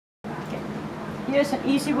Here's an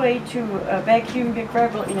easy way to vacuum your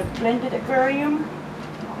gravel in a blended aquarium.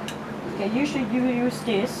 Okay, usually you use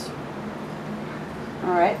this.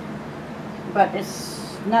 Alright, but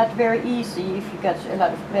it's not very easy if you got a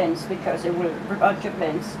lot of blends, because it will rip out your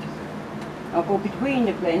blends or go between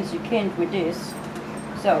the blends. You can't with this.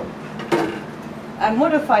 So I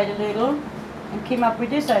modified a little and came up with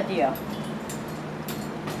this idea.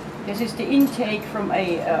 This is the intake from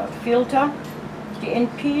a filter, the end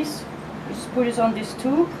piece. Just put it on this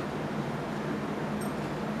tube.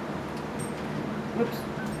 Whoops.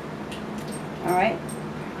 Alright.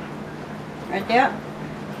 Right there.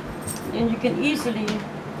 Then you can easily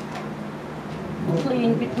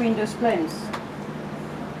clean between those blends.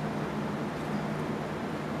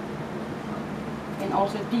 And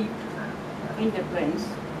also deep in the blends.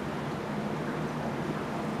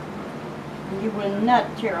 And you will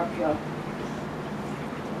not tear up your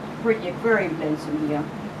pretty aquarium blends in here.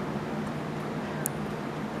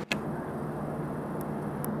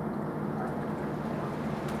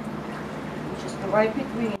 Just go right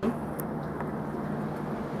between.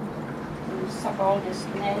 And suck all this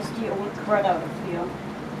nasty old crud out of here.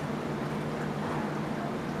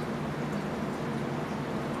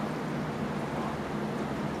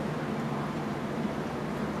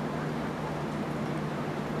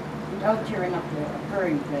 Without tearing up the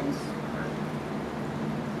aquarium blends.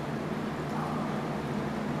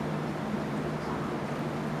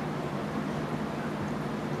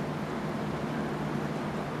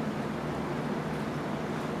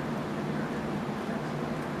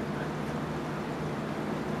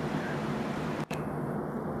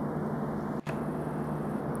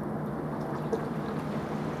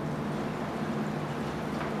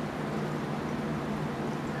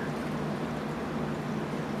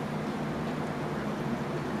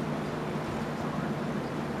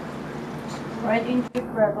 Right into the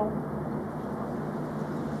gravel.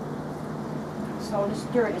 So this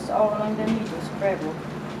dirt is all underneath this gravel.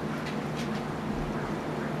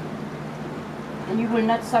 And you will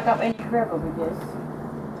not suck up any gravel with this.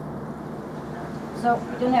 So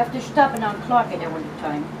you don't have to stop and unclog it all the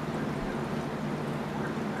time.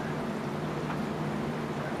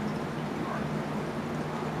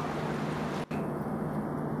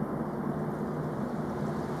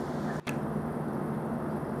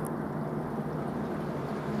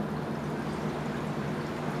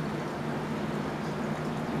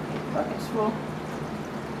 Bucket's full.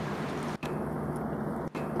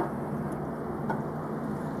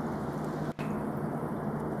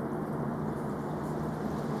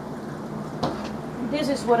 This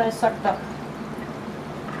is what I sucked up.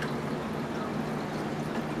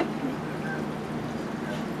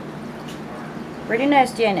 Pretty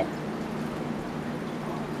nasty, ain't it?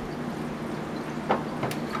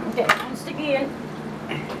 Okay, and stick it in.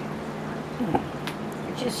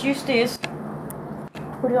 Just use this.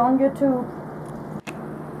 Put it on your tube.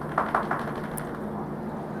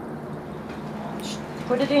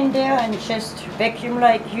 Put it in there and just vacuum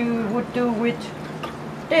like you would do with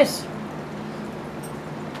this.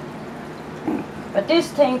 But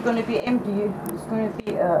this tank gonna be empty. It's gonna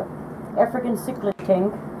be a African cichlid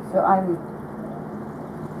tank. So I'm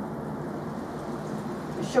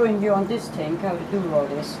showing you on this tank how to do all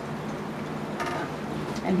this.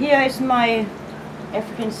 And here is my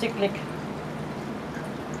African cichlid.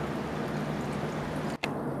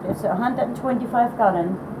 It's 125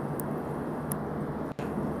 gallon.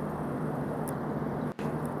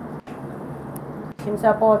 Since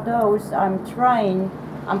I bought those, I'm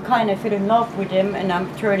kind of fell in love with them, and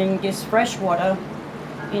I'm turning this fresh water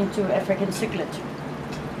into African cichlid.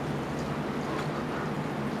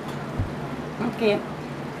 Okay.